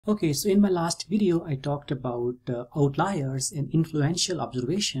Okay, so in my last video, I talked about outliers and influential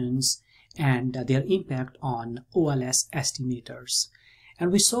observations and their impact on OLS estimators.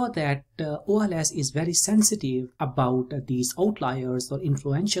 And we saw that OLS is very sensitive about these outliers or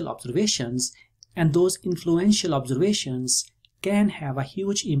influential observations, and those influential observations can have a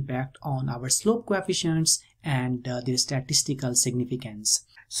huge impact on our slope coefficients and their statistical significance.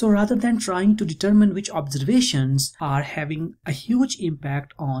 So rather than trying to determine which observations are having a huge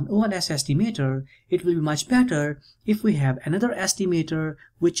impact on OLS estimator, it will be much better if we have another estimator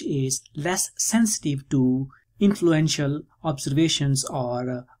which is less sensitive to influential observations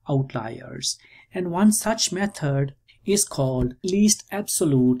or outliers. And one such method is called least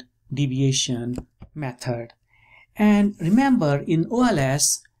absolute deviation method. And remember, in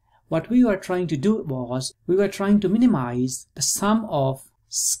OLS, what we were trying to do was we were trying to minimize the sum of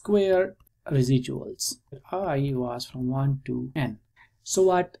square residuals. I was from 1 to n. So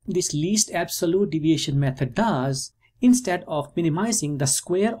what this least absolute deviation method does, instead of minimizing the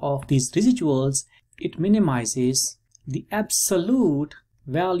square of these residuals, it minimizes the absolute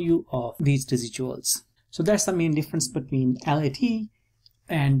value of these residuals. So that's the main difference between LAT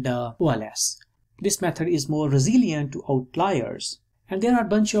and OLS. This method is more resilient to outliers. And there are a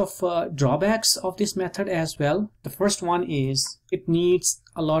bunch of drawbacks of this method as well. The first one is it needs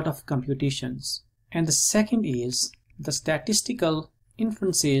a lot of computations. And the second is the statistical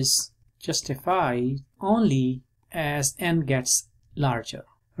inferences justify only as n gets larger.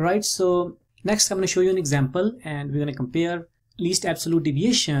 Right, so next I'm going to show you an example, and we're going to compare least absolute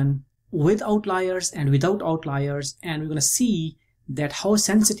deviation with outliers and without outliers, and we're going to see that how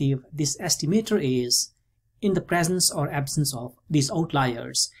sensitive this estimator is in the presence or absence of these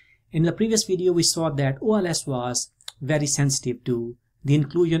outliers. In the previous video, we saw that OLS was very sensitive to the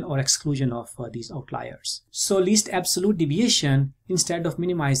inclusion or exclusion of these outliers. So least absolute deviation, instead of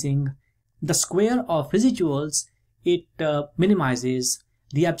minimizing the square of residuals, it minimizes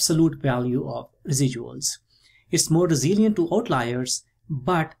the absolute value of residuals. It's more resilient to outliers,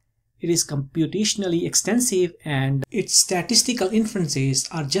 but it is computationally extensive, and its statistical inferences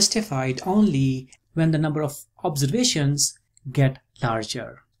are justified only when the number of observations get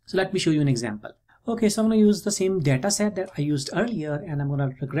larger. So let me show you an example. Okay, so I'm going to use the same data set that I used earlier, and I'm going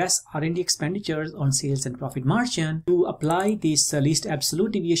to regress R&D expenditures on sales and profit margin. To apply this least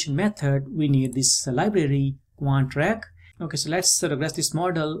absolute deviation method, we need this library quantrec. Okay, so let's regress this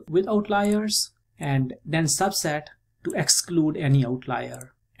model with outliers and then subset to exclude any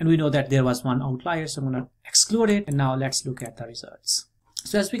outlier. And we know that there was one outlier, so I'm going to exclude it. And now let's look at the results.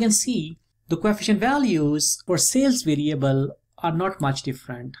 So as we can see, the coefficient values for sales variable are not much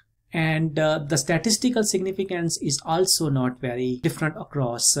different. And the statistical significance is also not very different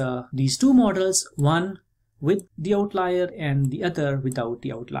across these two models, one with the outlier and the other without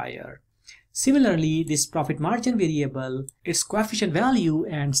the outlier. Similarly, this profit margin variable, its coefficient value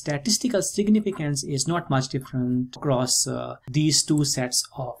and statistical significance is not much different across these two sets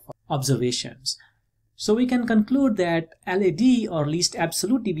of observations. So we can conclude that LAD, or least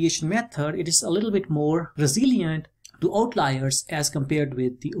absolute deviation method, it is a little bit more resilient to outliers as compared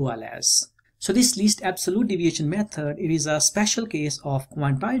with the OLS. So this least absolute deviation method, it is a special case of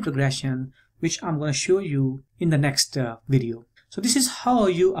quantile regression, which I'm going to show you in the next video. So this is how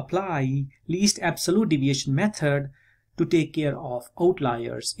you apply least absolute deviation method to take care of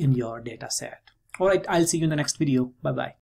outliers in your data set. Alright, I'll see you in the next video. Bye bye.